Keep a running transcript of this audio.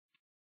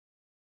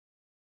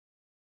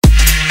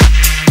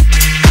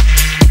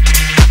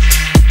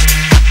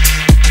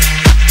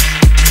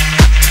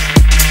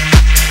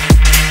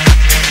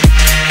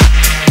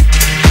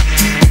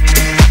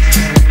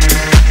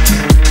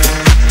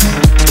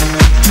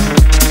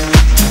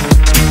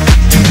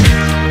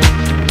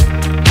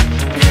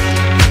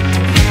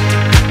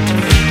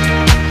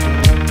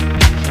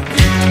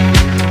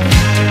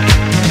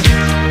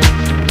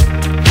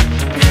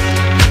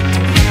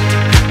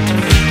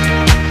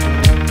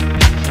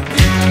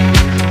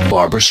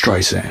Barbara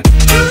Streisand.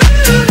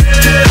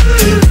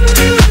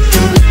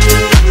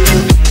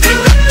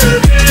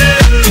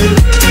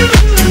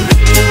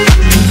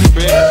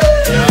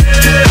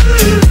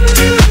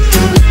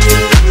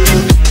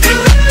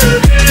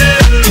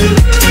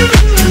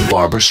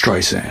 Barbara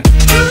Streisand.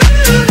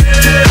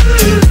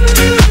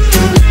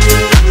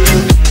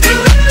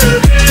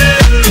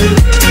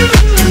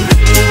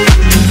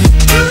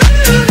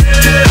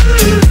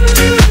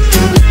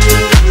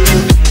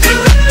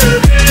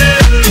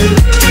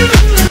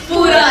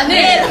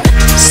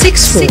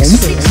 Sixth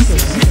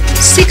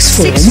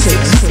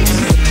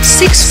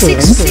form.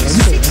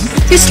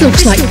 This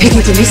looks like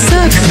Piccadilly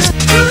Circus.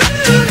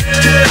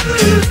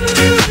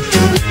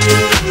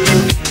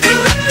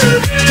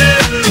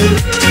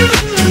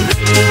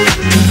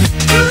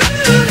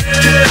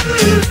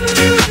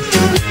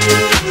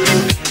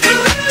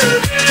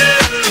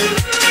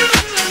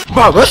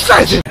 Barbara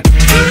Streisand.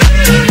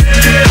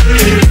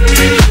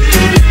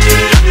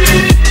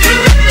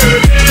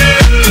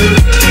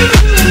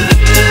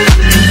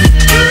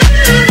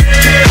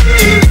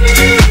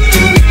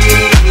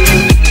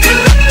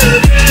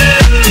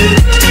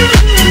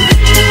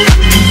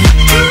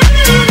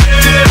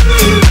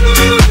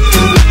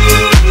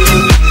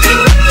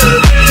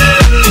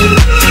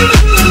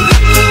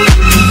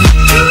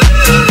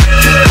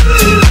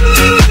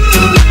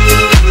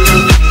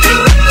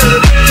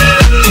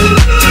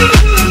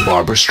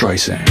 Barbara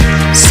Streisand.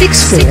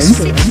 Sixth form.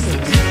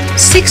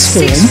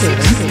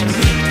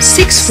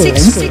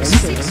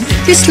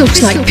 This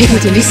looks like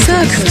Piccadilly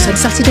Circus on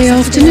Saturday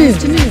afternoon.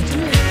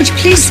 Would you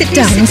please sit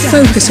down and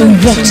focus on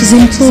what is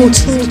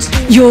important?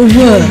 Your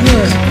work.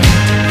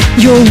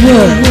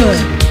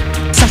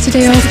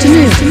 Saturday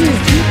afternoon.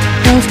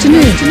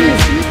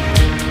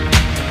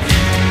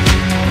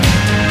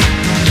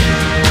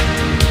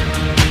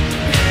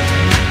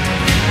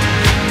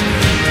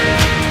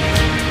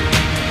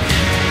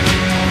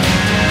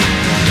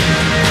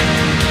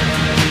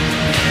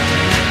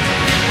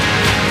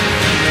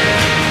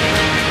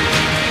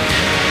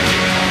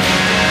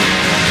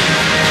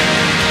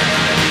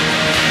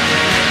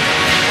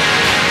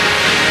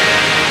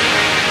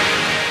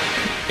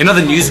 In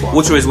other news,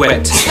 water is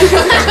wet.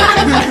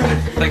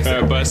 Thanks.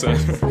 Bye, sir.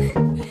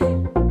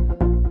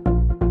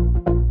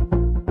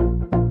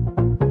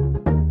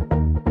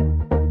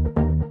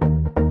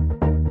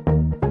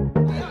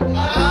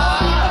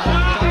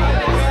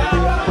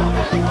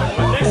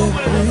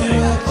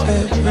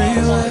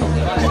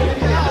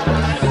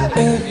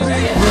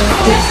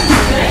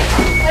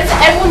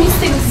 Everyone used to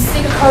think this is a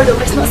secret corridor,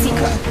 but it's not a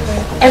secret.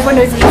 Everyone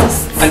knows it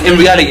exists. And in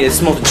reality, it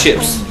smells of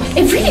chips.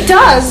 It really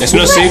does. It's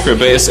no secret,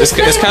 but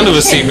it's kind of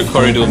a secret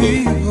corridor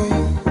though.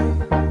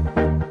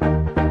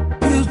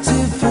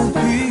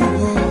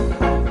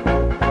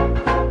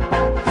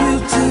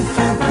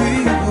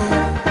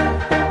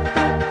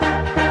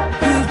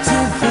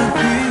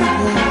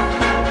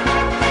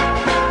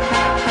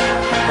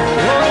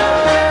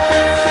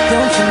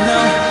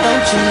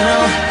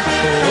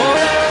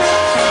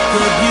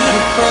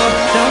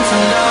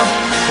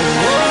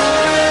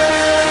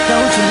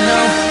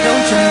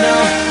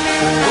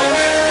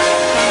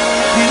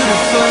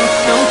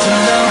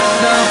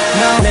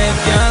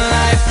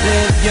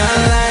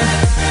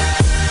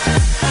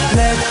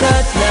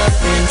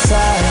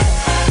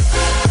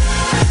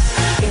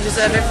 You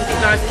deserve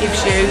everything life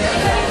gives you.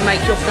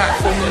 Make your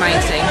platform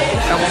amazing.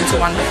 Go on to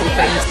wonderful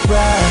things.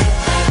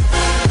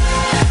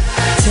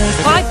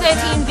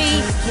 513B.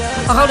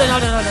 Oh, hold on.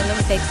 Let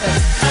me take this.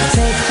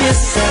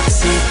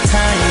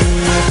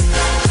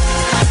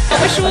 I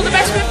wish you all the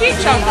best for the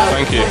future.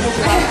 Thank you.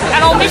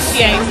 And I'll miss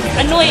you,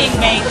 annoying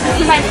me,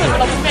 playing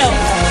football on the field.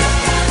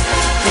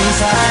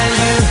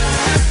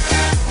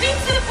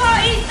 Thanks for the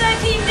party,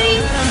 13B.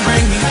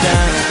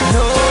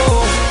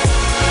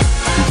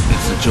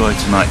 It's a joy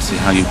tonight to see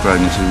how you've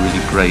grown into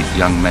really great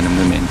young men and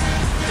women.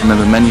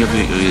 Remember, many of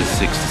you did 6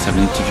 to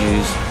 7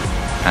 interviews,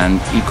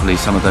 and equally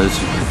some of those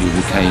of you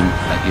who came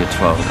at year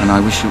 12. And I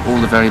wish you all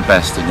the very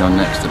best in your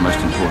next and most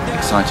important,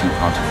 exciting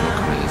part of your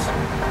careers.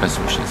 Best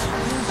wishes.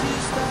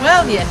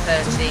 Well, year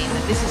 13,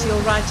 this is your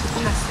rite of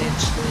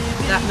passage.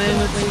 That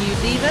moment when you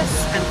leave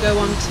us and go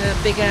on to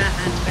bigger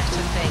and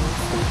better things.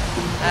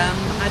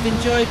 I've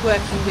enjoyed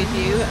working with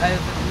you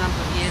over the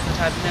number of years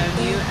that I've known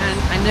you, and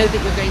I know that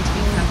you're going to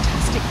be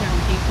fantastic young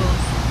people.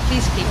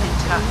 Please keep in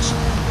touch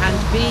and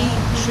be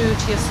true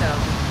to yourself.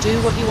 Do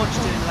what you want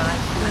to do in life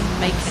and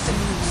make a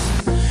difference.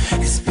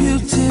 It's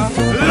beautiful.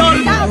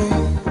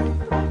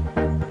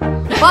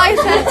 Bye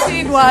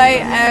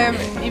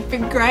 13Y, you've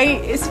been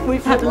great.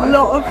 We've had a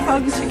lot of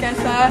fun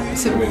together.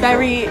 Some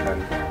very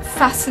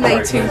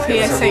fascinating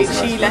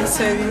PSHE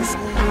lessons,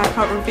 and I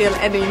can't reveal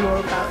any more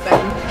about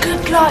them.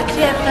 Good luck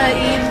year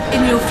 13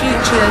 in your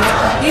futures.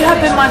 You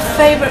have been my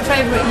favourite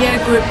year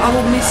group. I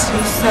will miss you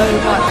so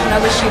much and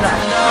I wish you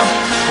luck.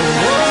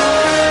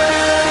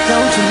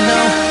 Don't you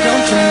know,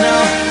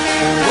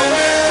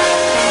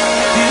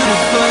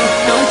 beautiful,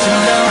 don't you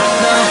know,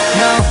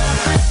 no.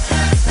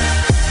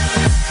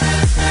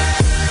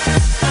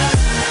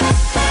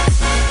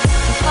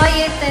 Hi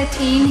year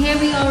 13, here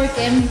we are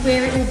again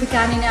where it all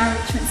began in our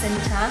Richmond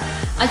Centre.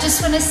 I just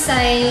want to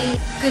say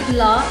good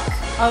luck.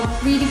 I'm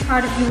really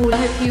proud of you all. I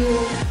hope you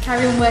all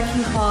carry on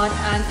working hard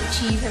and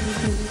achieve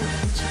everything you want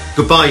to achieve.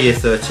 Goodbye Year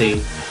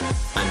 13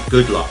 and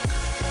good luck.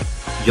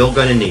 You're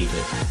going to need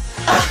it.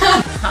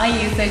 Hi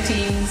Year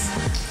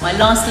 13s. My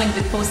last link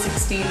with Post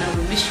 16, I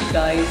will miss you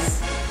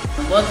guys.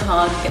 Work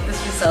hard, get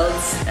these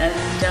results, and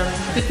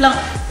good luck.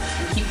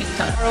 And keep in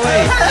touch.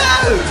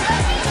 Hello!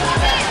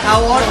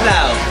 How are you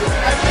now?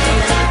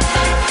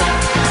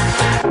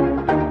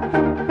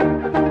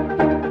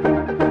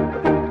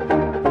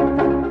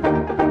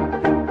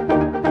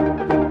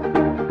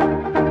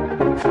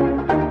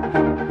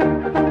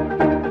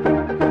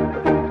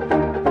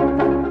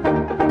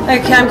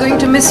 Okay, I'm going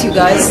to miss you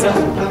guys.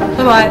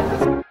 Bye-bye.